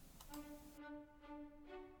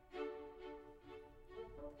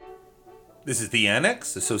This is The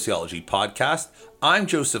Annex, a sociology podcast. I'm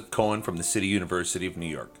Joseph Cohen from the City University of New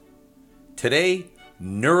York. Today,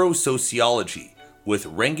 Neurosociology with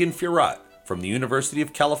Rengin Firat from the University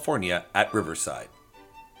of California at Riverside.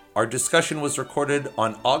 Our discussion was recorded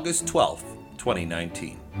on August 12th,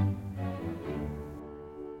 2019.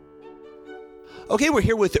 Okay, we're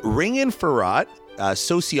here with Rengin Firat, a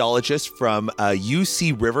sociologist from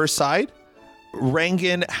UC Riverside.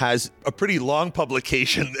 Rengin has a pretty long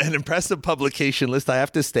publication, an impressive publication list, I have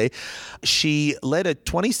to say. She led a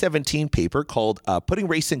 2017 paper called Putting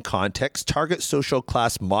Race in Context, Target Social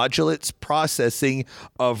Class Modulates Processing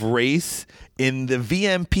of Race in the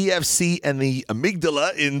VMPFC and the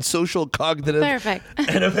Amygdala in Social Cognitive. Perfect.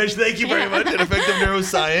 And thank you very much. And Effective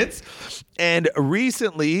Neuroscience. And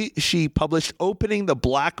recently, she published Opening the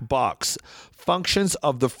Black Box, Functions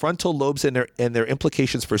of the Frontal Lobes and their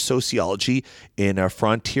Implications for Sociology in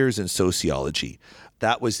Frontiers in Sociology.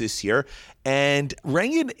 That was this year. And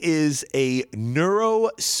Rengin is a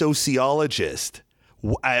neurosociologist,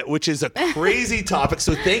 which is a crazy topic.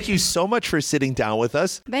 So thank you so much for sitting down with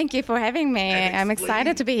us. Thank you for having me. I'm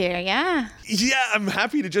excited to be here. Yeah, I'm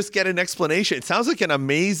happy to just get an explanation. It sounds like an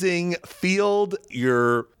amazing field.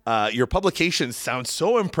 Your publication sounds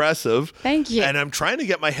so impressive. Thank you. And I'm trying to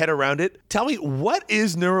get my head around it. Tell me, what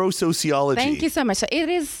is neurosociology? Thank you so much. So it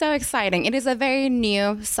is so exciting. It is a very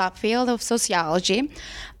new subfield of sociology.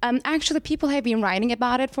 Actually, people have been writing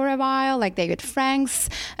about it for a while, like David Franks,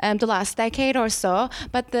 the last decade or so.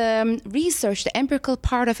 But the research, the empirical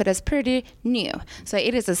part of it is pretty new. So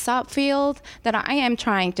it is a subfield that I am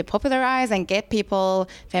trying to popularize and get people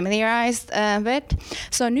familiarized with.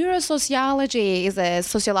 So neurosociology is a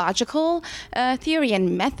sociological theory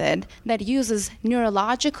and method that uses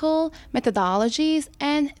neurological methodologies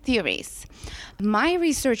and theories. My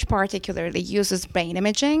research particularly uses brain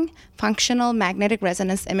imaging, functional magnetic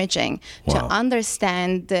resonance imaging, to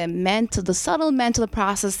understand the subtle mental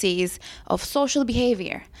processes of social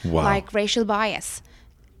behavior, like racial bias,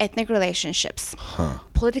 ethnic relationships,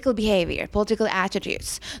 political behavior, political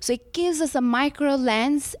attitudes. So it gives us a micro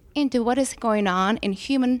lens into what is going on in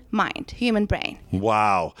human mind, human brain.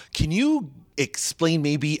 Wow. Can you explain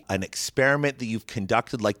maybe an experiment that you've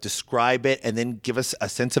conducted, like describe it, and then give us a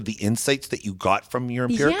sense of the insights that you got from your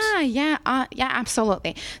empirics? Yeah,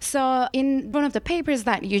 absolutely. So in one of the papers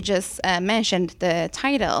that you just mentioned, the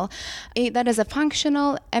title, that is a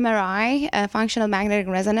functional MRI, functional magnetic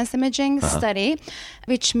resonance imaging study,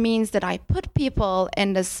 which means that I put people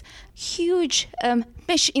in this huge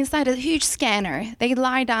inside a huge scanner. They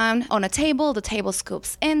lie down on a table, the table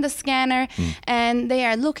scoops in the scanner, and they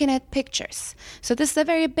are looking at pictures. So this is a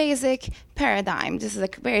very basic paradigm. This is a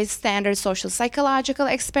very standard social psychological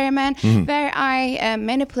experiment where I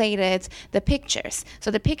manipulated the pictures.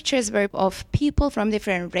 So the pictures were of people from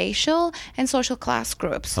different racial and social class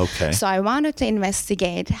groups. Okay. So I wanted to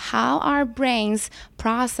investigate how our brains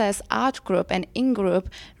process out-group and in-group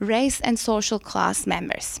race and social class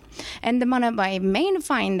members. And one of my main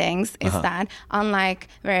findings is that, unlike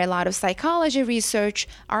where a lot of psychology research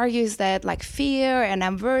argues that like fear and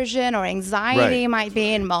aversion or anxiety might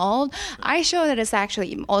be involved, I show that it's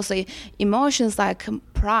actually also emotions like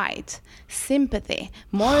pride, sympathy,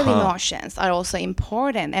 moral emotions are also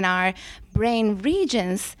important, and our brain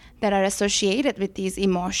regions that are associated with these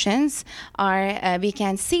emotions are, we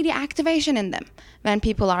can see the activation in them when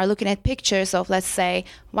people are looking at pictures of, let's say,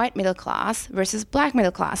 white middle class versus black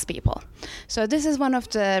middle class people. So this is one of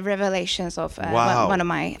the revelations of one of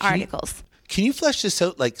my articles. Can you flesh this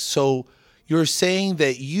out? So you're saying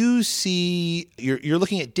that you see, you're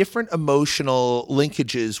looking at different emotional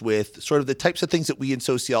linkages with sort of the types of things that we in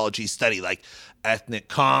sociology study, like ethnic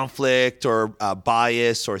conflict or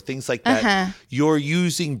bias or things like that. You're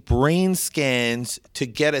using brain scans to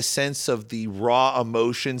get a sense of the raw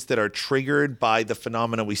emotions that are triggered by the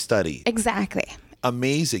phenomena we study. Exactly.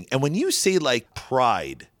 Amazing. And when you say like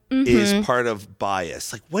pride is part of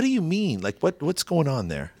bias, like what do you mean? Like what's going on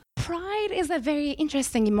there? Pride is a very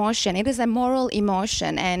interesting emotion. It is a moral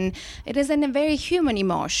emotion, and it is a very human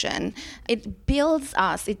emotion. It builds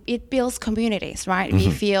us. It builds communities, right?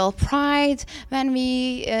 We feel pride when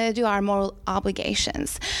we do our moral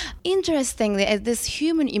obligations. Interestingly, this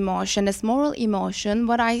human emotion, this moral emotion,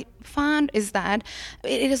 what I found is that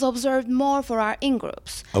it is observed more for our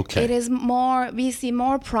in-groups. Okay. It is more, we see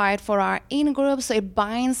more pride for our in-groups, so it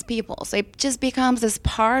binds people. So it just becomes this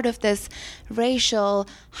part of this racial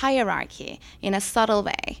hierarchy in a subtle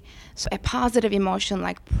way. So a positive emotion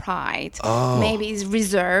like pride maybe is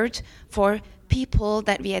reserved for people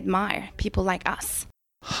that we admire, people like us.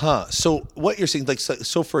 Huh. So what you're saying, like,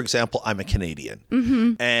 so for example, I'm a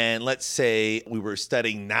Canadian, and let's say we were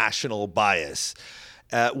studying national bias.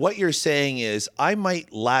 What you're saying is I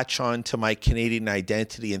might latch on to my Canadian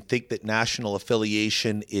identity and think that national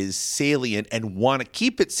affiliation is salient and want to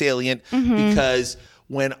keep it salient because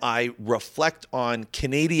when I reflect on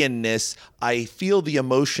Canadianness, I feel the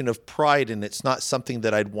emotion of pride and it's not something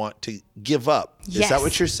that I'd want to give up. Yes. Is that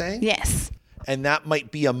what you're saying? Yes. And that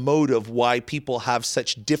might be a motive why people have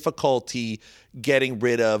such difficulty getting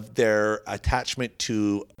rid of their attachment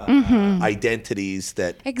to identities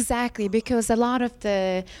that... Exactly, because a lot of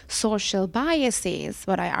the social biases,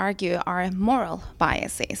 what I argue, are moral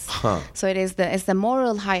biases. So it's the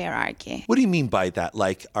moral hierarchy. What do you mean by that?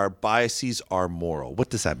 Like, our biases are moral. What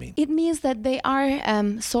does that mean? It means that they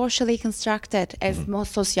are socially constructed, as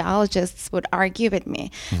most sociologists would argue with me.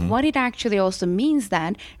 What it actually also means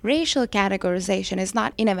that racial categorization is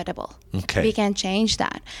not inevitable. Okay. We can change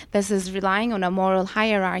that. This is relying on a moral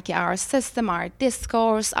hierarchy, our system, our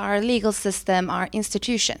discourse, our legal system, our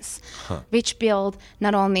institutions, which build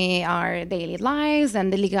not only our daily lives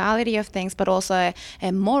and the legality of things, but also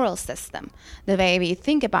a moral system, the way we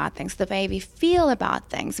think about things, the way we feel about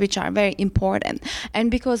things, which are very important.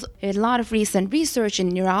 And because a lot of recent research in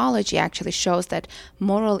neurology actually shows that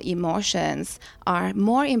moral emotions are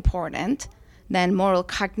more important than moral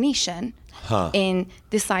cognition in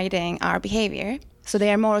deciding our behavior. So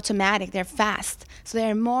they are more automatic, they're fast. So they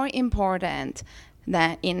are more important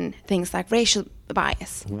than in things like racial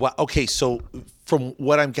bias. Wow. Okay, so from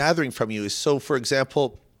what I'm gathering from you is, so for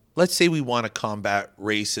example, let's say we want to combat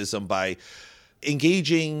racism by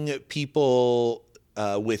engaging people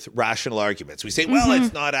with rational arguments. We say, well,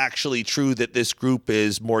 it's not actually true that this group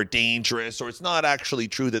is more dangerous, or it's not actually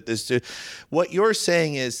true that this... What you're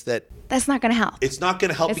saying is that... That's not going to help. It's not going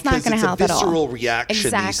to help it's because it's a visceral reaction,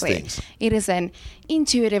 exactly. these things. It is an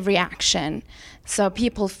intuitive reaction. So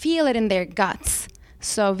people feel it in their guts.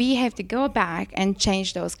 So we have to go back and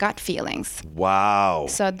change those gut feelings. Wow.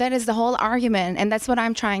 So that is the whole argument, and that's what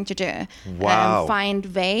I'm trying to do. Wow. Find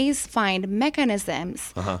ways, find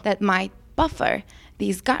mechanisms that might buffer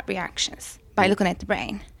these gut reactions by looking at the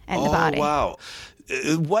brain and the body. Oh, wow.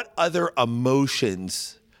 What other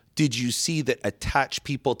emotions did you see that attach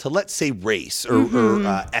people to, let's say, race or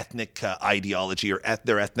ethnic ideology, or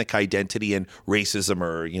their ethnic identity and racism,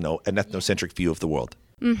 or, an ethnocentric view of the world?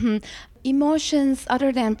 Emotions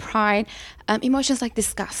other than pride, emotions like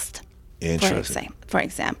disgust, for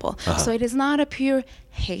example. So it is not a pure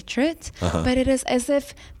hatred, but it is as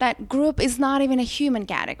if that group is not even a human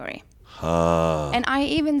category. And I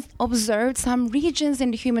even observed some regions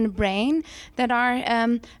in the human brain that are,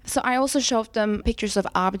 so I also showed them pictures of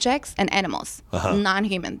objects and animals,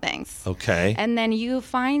 non-human things. Okay. And then you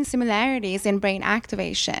find similarities in brain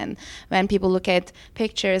activation when people look at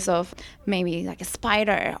pictures of maybe like a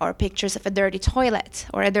spider, or pictures of a dirty toilet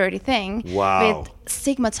or a dirty thing. Wow. With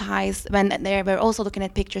stigmatized, when they were also looking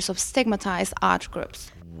at pictures of stigmatized art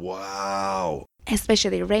groups. Wow.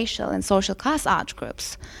 Especially racial and social class art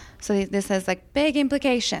groups. So this has like big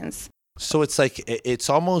implications. So it's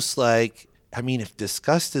almost like, I mean, if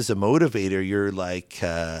disgust is a motivator, you're like,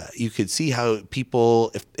 you could see how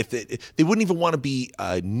people, if they wouldn't even want to be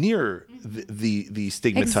near the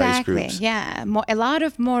stigmatized groups. Yeah, a lot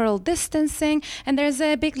of moral distancing, and there's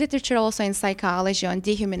a big literature also in psychology on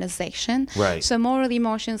dehumanization. Right. So moral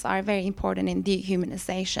emotions are very important in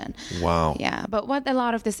dehumanization. Wow. Yeah, but what a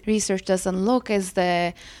lot of this research doesn't look is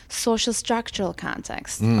the social structural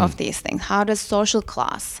context of these things. How does social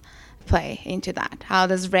class play into that? How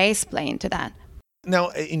does race play into that? Now,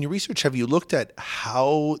 in your research, have you looked at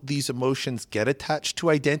how these emotions get attached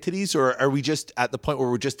to identities, or are we just at the point where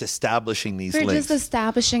we're just establishing these links? We're just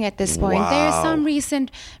establishing at this point. Wow. There's some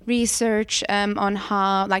recent research on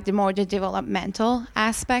how, like, the more the developmental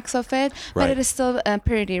aspects of it, but it is still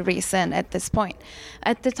pretty recent at this point.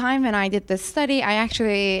 At the time when I did this study, I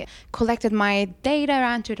actually collected my data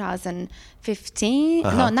around 2015.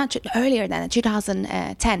 No, not earlier than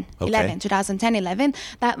 2010, 11.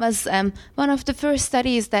 That was one of the first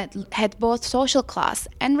studies that had both social class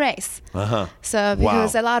and race. So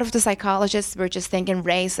because a lot of the psychologists were just thinking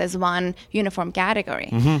race as one uniform category,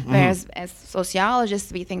 whereas as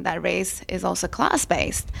sociologists we think that race is also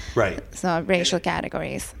class-based. Right. So racial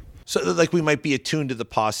categories. So like we might be attuned to the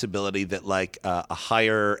possibility that like a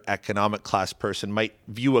higher economic class person might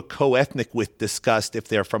view a co-ethnic with disgust if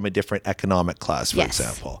they're from a different economic class, for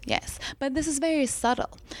example. Yes, but this is very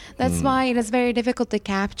subtle. That's why it is very difficult to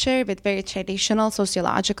capture with very traditional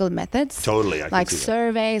sociological methods. Totally, I can like see that.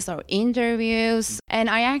 surveys or interviews. And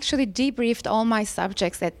I actually debriefed all my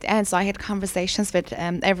subjects at the end, so I had conversations with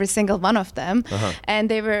every single one of them. And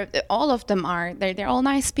all of them they're all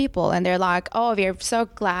nice people, and they're like, oh, we're so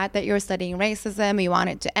glad that you're studying racism, we want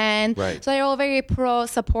it to end. Right. So they're all very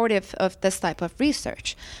supportive of this type of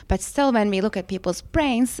research. But still, when we look at people's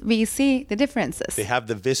brains, we see the differences. They have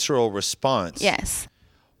the visceral response. Yes.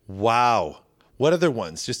 Wow. What other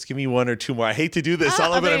ones? Just give me one or two more. I hate to do this,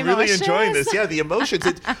 all of it. the I'm really emotions? enjoying this. Yeah, the emotions.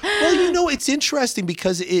 Well, it's interesting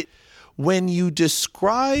because when you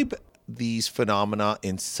describe these phenomena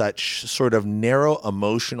in such sort of narrow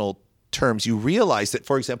emotional terms, you realize that,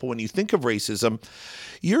 for example, when you think of racism,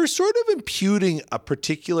 you're sort of imputing a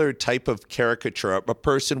particular type of caricature, a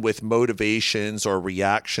person with motivations or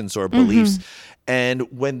reactions or beliefs.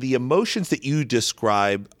 And when the emotions that you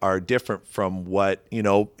describe are different from what,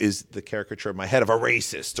 is the caricature in my head of a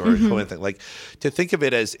racist or anything, like to think of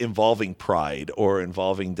it as involving pride or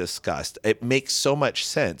involving disgust, it makes so much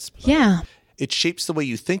sense. Yeah. It shapes the way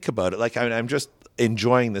you think about it. Like, I'm just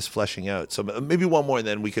enjoying this fleshing out. So maybe one more and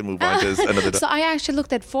then we can move on to another. So I actually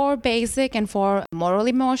looked at 4 basic and 4 moral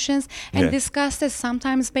emotions and discussed it,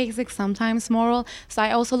 sometimes basic, sometimes moral. So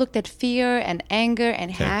I also looked at fear and anger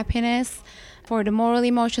and happiness. For the moral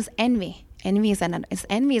emotions, envy. Envy is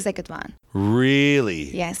a good one.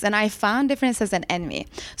 Really? Yes, and I found differences in envy.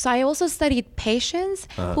 So I also studied patients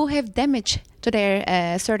who have damage to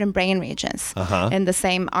their certain brain regions in the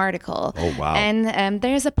same article. Oh, wow. And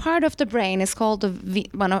there's a part of the brain, it's called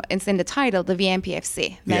it's in the title, the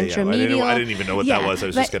VMPFC. Ventromedial. I didn't even know what that was. I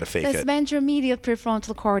was just going to fake it. That's ventromedial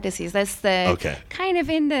prefrontal cortices. That's the kind of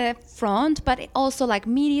in the front, but also like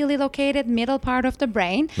medially located, middle part of the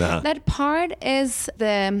brain. That part is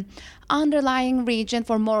the underlying region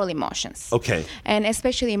for moral emotions. Okay. And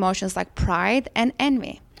especially emotions like pride and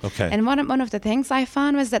envy. Okay. And one of the things I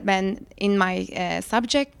found was that when in my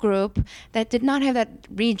subject group that did not have that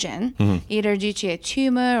region, either due to a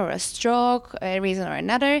tumor or a stroke, a reason or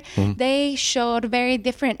another, they showed very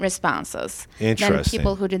different responses than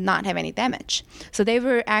people who did not have any damage. So they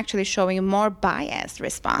were actually showing more biased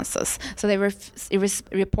responses. So they were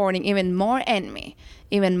reporting even more envy,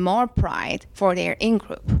 even more pride for their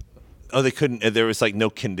in-group. Oh, they couldn't. There was like no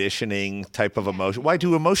conditioning type of emotion. Why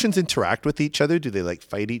do emotions interact with each other? Do they like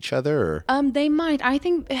fight each other? Or? They might. I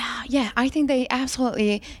think they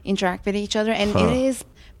absolutely interact with each other, and it is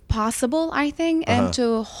possible, I think,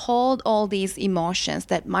 to hold all these emotions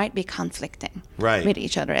that might be conflicting with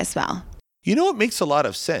each other as well. It makes a lot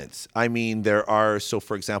of sense. I mean,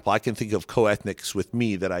 for example, I can think of co-ethnics with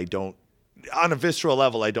me that I don't, on a visceral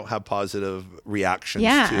level, I don't have positive reactions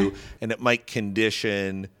to, and it might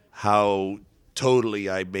condition how totally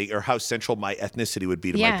I make, or how central my ethnicity would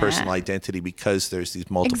be to my personal identity because there's these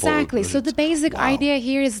multiple. Exactly. So the basic idea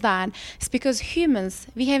here is that it's because humans,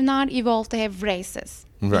 we have not evolved to have races.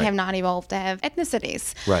 We have not evolved to have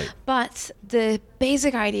ethnicities. Right. But the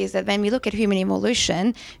basic idea is that when we look at human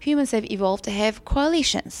evolution, humans have evolved to have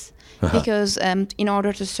coalitions. Because in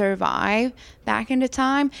order to survive back in the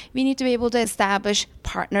time, we need to be able to establish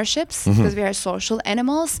partnerships because we are social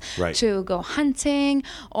animals to go hunting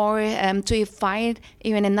or to fight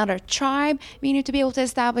even another tribe. We need to be able to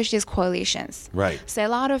establish these coalitions. Right. So a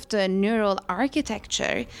lot of the neural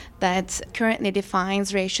architecture that currently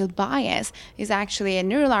defines racial bias is actually a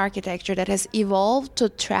neural architecture that has evolved to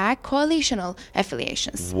track coalitional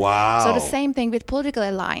affiliations. Wow. So the same thing with political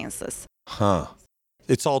alliances.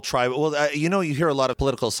 It's all tribal. Well, you hear a lot of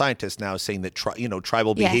political scientists now saying that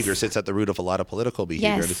tribal behavior sits at the root of a lot of political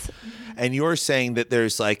behavior. Yes. And you're saying that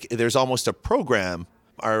there's almost a program.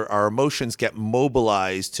 Our emotions get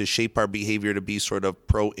mobilized to shape our behavior to be sort of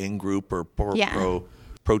pro in-group or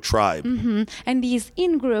pro tribe. And these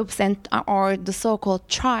in-groups or the so-called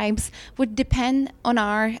tribes would depend on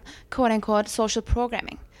our quote-unquote social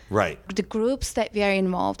programming. Right. The groups that we are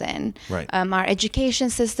involved in, right. Our education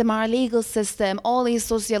system, our legal system, all these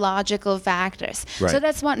sociological factors. Right. So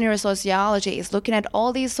that's what neurosociology is, looking at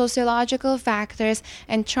all these sociological factors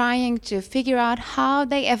and trying to figure out how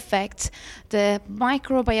they affect the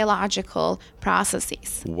microbiological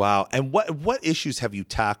processes. Wow. And what issues have you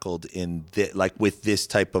tackled with this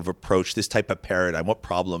type of approach, this type of paradigm? What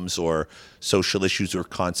problems or social issues or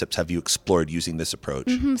concepts have you explored using this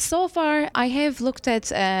approach? So far, I have looked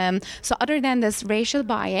at So other than this racial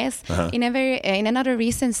bias, in another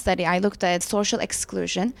recent study, I looked at social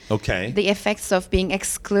exclusion. Okay. The effects of being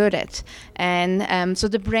excluded. And so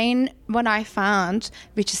the brain, what I found,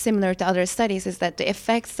 which is similar to other studies, is that the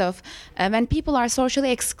effects of when people are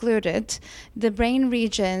socially excluded, the brain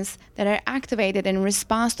regions that are activated in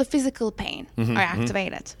response to physical pain are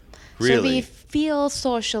activated. Really? So we feel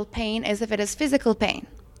social pain as if it is physical pain.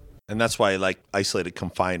 And that's why like isolated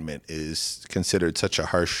confinement is considered such a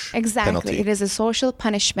harsh penalty. It is a social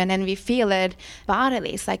punishment, and we feel it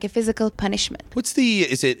bodily. It's like a physical punishment.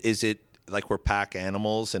 Is it like we're pack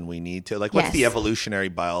animals and we need to, like, what's the evolutionary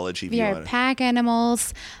biology view We on are it? pack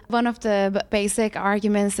animals. One of the basic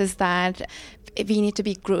arguments is that we need to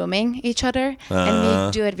be grooming each other, and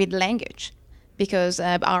we do it with language. Because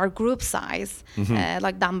our group size,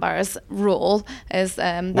 like Dunbar's rule, is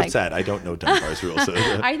What's that? I don't know Dunbar's rule. So.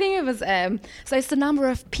 I think it was so. It's the number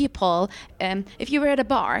of people. If you were at a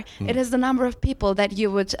bar, it is the number of people that you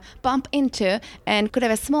would bump into and could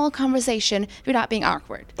have a small conversation without being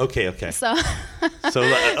awkward. Okay. So, So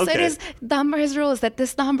so it is Dunbar's rule is that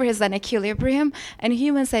this number is an equilibrium, and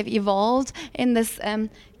humans have evolved in this.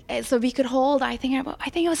 So we could hold, I think it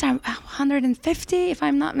was 150, if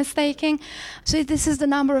I'm not mistaken. So this is the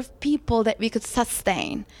number of people that we could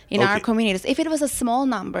sustain in our communities. If it was a small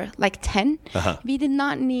number, like 10, we did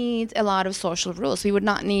not need a lot of social rules. We would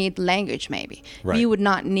not need language, maybe. Right. We would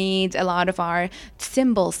not need a lot of our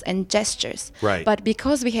symbols and gestures. Right. But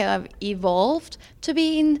because we have evolved to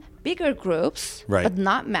be in bigger groups, right. but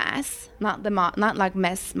not mass, not like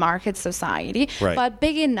mass market society, right. but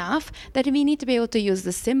big enough that we need to be able to use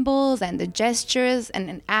the symbols and the gestures and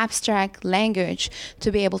an abstract language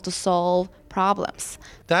to be able to solve problems.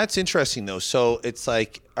 That's interesting, though. So it's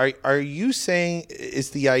like, are you saying,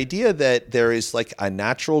 is the idea that there is like a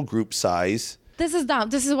natural group size? This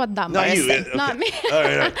is what Dunbar is saying, not me.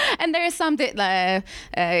 Right. And there is some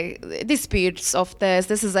disputes of this.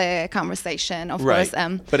 This is a conversation, of course.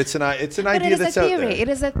 But it's an idea that's out there. It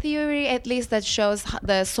is a theory, at least, that shows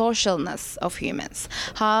the socialness of humans,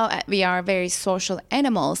 how we are very social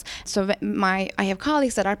animals. So I have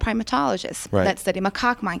colleagues that are primatologists that study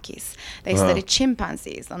macaque monkeys. They study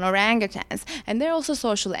chimpanzees and orangutans, and they're also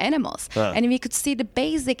social animals. And we could see the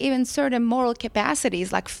basic, even certain moral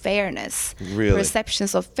capacities like fairness. Really?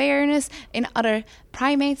 Perceptions of fairness in other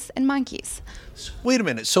primates and monkeys. Wait a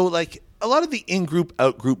minute. So like a lot of the in-group,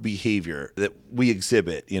 out-group behavior that we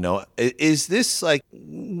exhibit, is this like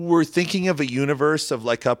we're thinking of a universe of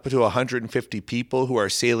like up to 150 people who are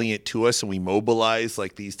salient to us and we mobilize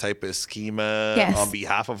like these type of schema on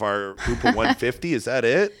behalf of our group of 150? Is that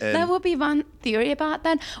it? And that would be one theory about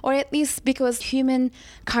that, or at least because human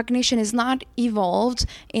cognition is not evolved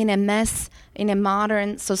in a mess in a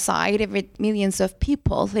modern society with millions of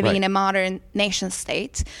people living in a modern nation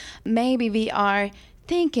state. Maybe we are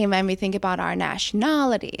thinking, when we think about our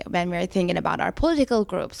nationality, when we're thinking about our political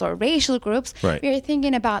groups or racial groups, we're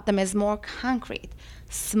thinking about them as more concrete,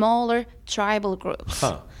 smaller tribal groups.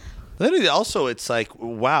 Then also, it's like,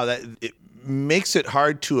 wow, that it makes it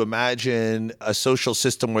hard to imagine a social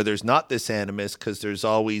system where there's not this animus, because there's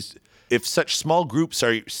always, if such small groups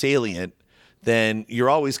are salient, then you're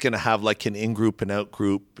always going to have like an in-group and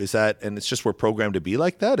out-group. Is that, and it's just we're programmed to be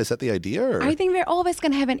like that? Is that the idea? Or? I think we're always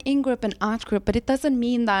going to have an in-group and out-group, but it doesn't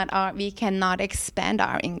mean that we cannot expand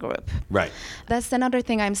our in-group. Right. That's another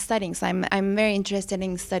thing I'm studying. So I'm very interested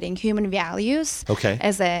in studying human values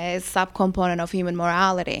as a subcomponent of human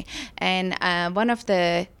morality. And one of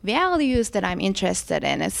the values that I'm interested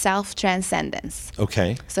in is self-transcendence.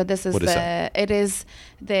 Okay. So this is it is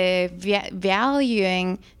the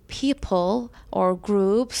valuing people or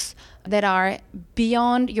groups that are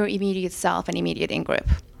beyond your immediate self and immediate in-group.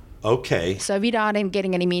 Okay. So without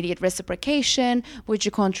getting an immediate reciprocation, would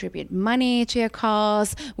you contribute money to a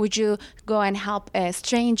cause? Would you go and help a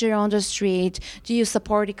stranger on the street? Do you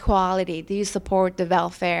support equality? Do you support the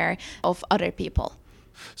welfare of other people?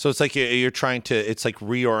 So it's like you're trying to, it's like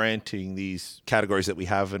reorienting these categories that we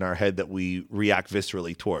have in our head that we react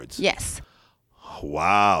viscerally towards. Yes.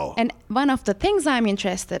 Wow. And one of the things I'm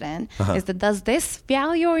interested in is that does this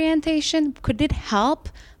value orientation, could it help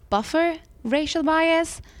buffer racial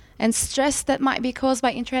bias and stress that might be caused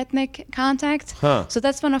by interethnic contact? So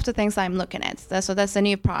that's one of the things I'm looking at. So that's a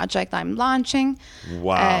new project I'm launching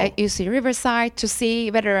at UC Riverside to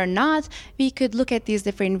see whether or not we could look at these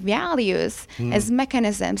different values as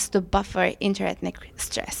mechanisms to buffer interethnic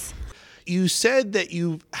stress. You said that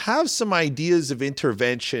you have some ideas of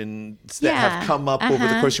interventions that have come up over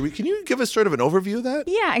the course of your week. Can you give us sort of an overview of that?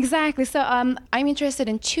 Yeah, exactly. So I'm interested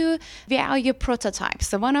in two value prototypes.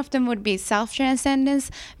 So one of them would be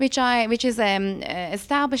self-transcendence, which is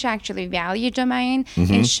established actually value domain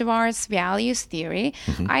in Schwartz values theory.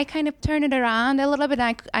 I kind of turn it around a little bit,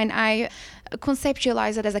 and I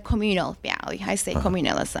conceptualize it as a communal value. I say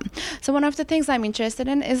communalism. So one of the things I'm interested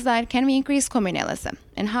in is that can we increase communalism?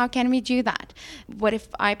 And how can we do that? What if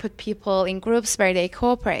I put people in groups where they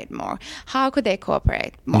cooperate more? How could they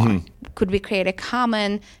cooperate more? Could we create a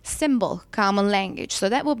common symbol, common language? So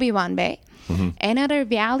that would be one way. Another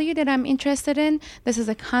value that I'm interested in, this is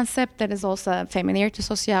a concept that is also familiar to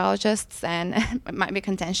sociologists and might be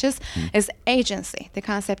contentious, is agency, the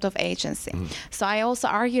concept of agency. So I also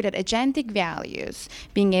argue that agentic values,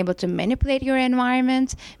 being able to manipulate your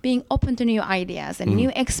environment, being open to new ideas and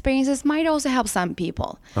new experiences might also help some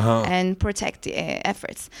people and protect the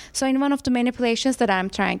efforts. So in one of the manipulations that I'm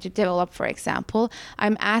trying to develop, for example,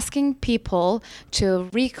 I'm asking people to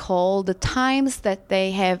recall the times that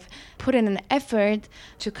they have put in an effort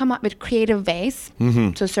to come up with creative ways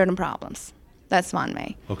to certain problems. That's one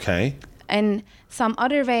way. Okay. And some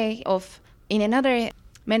other way in another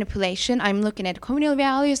manipulation, I'm looking at communal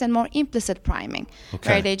values and more implicit priming,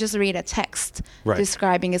 where they just read a text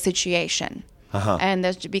describing a situation. And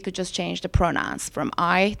we could just change the pronouns from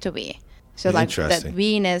I to we. So like that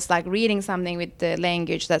we-ness, like reading something with the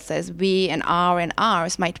language that says we and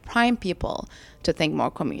ours might prime people to think more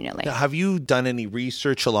communally. Now, have you done any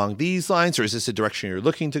research along these lines, or is this a direction you're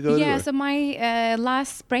looking to go to? Yeah, so my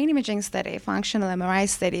last brain imaging study, functional MRI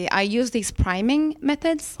study, I used these priming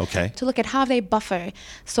methods to look at how they buffer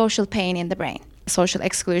social pain in the brain. Social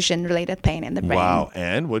exclusion related pain in the brain. Wow.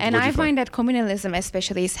 And what did you I find that communalism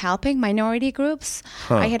especially is helping minority groups.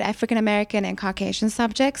 I had African American and Caucasian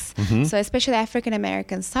subjects. So especially African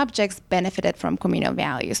American subjects benefited from communal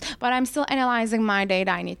values. But I'm still analyzing my data.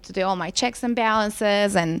 I need to do all my checks and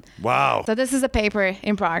balances, and so this is a paper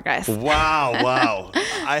in progress. Wow.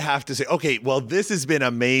 I have to say, okay, well, this has been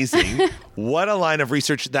amazing. What a line of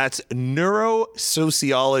research. That's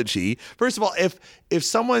neurosociology. First of all, if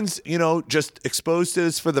someone's, just exposed to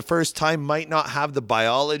this for the first time, might not have the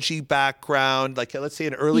biology background, like let's say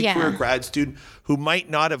an early career grad student who might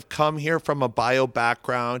not have come here from a bio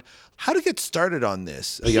background, how to get started on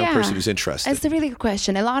this, a young person who's interested? It's a really good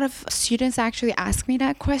question. A lot of students actually ask me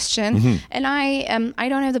that question, and I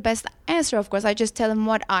don't have the best answer, of course. I just tell them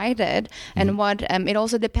what I did, and what it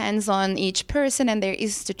also depends on each person and their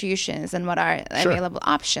institutions and what are available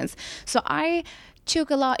options. So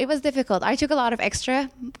it was difficult. I took a lot of extra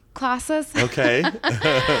classes. Okay.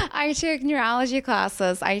 I took neurology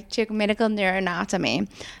classes. I took medical neuroanatomy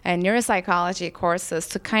and neuropsychology courses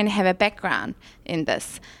to kind of have a background in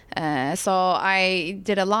this. So I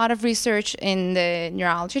did a lot of research in the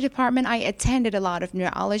neurology department. I attended a lot of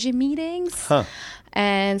neurology meetings.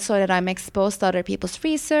 And so that I'm exposed to other people's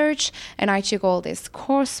research, and I took all this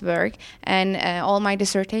coursework, and all my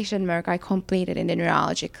dissertation work I completed in the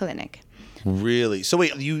neurology clinic. Really? So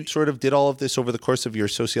wait, you sort of did all of this over the course of your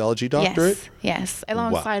sociology doctorate? Yes,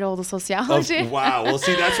 alongside all the sociology. Wow. Well,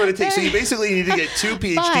 see, that's what it takes. So you basically need to get two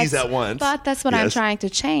PhDs at once. But that's what I'm trying to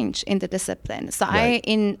change in the discipline. So at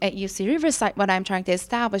UC Riverside, what I'm trying to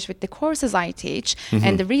establish with the courses I teach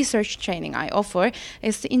and the research training I offer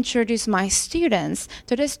is to introduce my students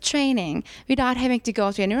to this training without having to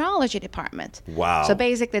go to a neurology department. Wow. So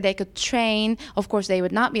basically they could train. Of course, they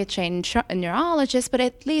would not be a trained neurologist, but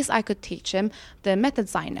at least I could teach them the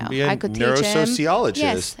methods I know. I could teach them. Neurosociologist.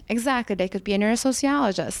 Yes, exactly. They could be a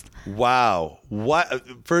neurosociologist. Wow. What?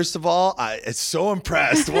 First of all, I'm so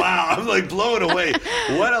impressed. Wow. I'm like blown away.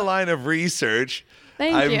 What a line of research.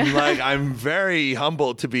 Thank you. I'm very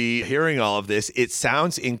humbled to be hearing all of this. It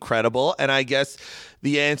sounds incredible. And I guess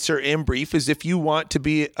the answer in brief is if you want to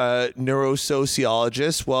be a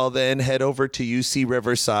neurosociologist, well, then head over to UC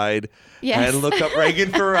Riverside and look up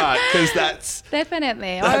Rengin Firat, because that's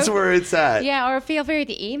where it's at. Yeah, or feel free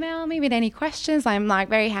to email me with any questions. I'm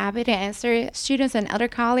very happy to answer students and other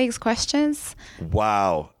colleagues' questions.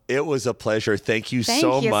 Wow. It was a pleasure. Thank you so much.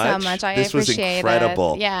 Thank you so much. I appreciate it. This was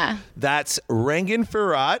incredible. Yeah. That's Rengin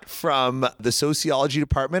Firat from the Sociology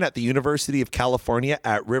Department at the University of California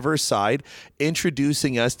at Riverside,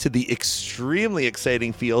 introducing us to the extremely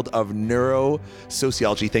exciting field of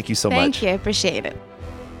neurosociology. Thank you so much. Thank you. I appreciate it.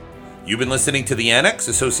 You've been listening to the Annex,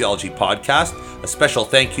 a sociology podcast. A special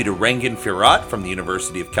thank you to Rengin Firat from the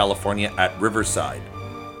University of California at Riverside.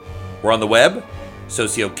 We're on the web,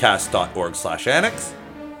 sociocast.org/annex.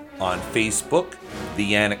 On Facebook,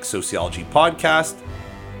 the Annex Sociology Podcast,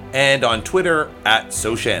 and on Twitter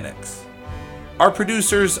 @Sociannex. Our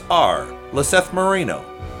producers are Laseth Moreno,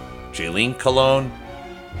 Jaylene Colon,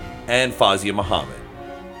 and Fazia Muhammad.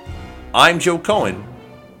 I'm Joe Cohen.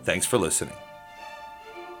 Thanks for listening.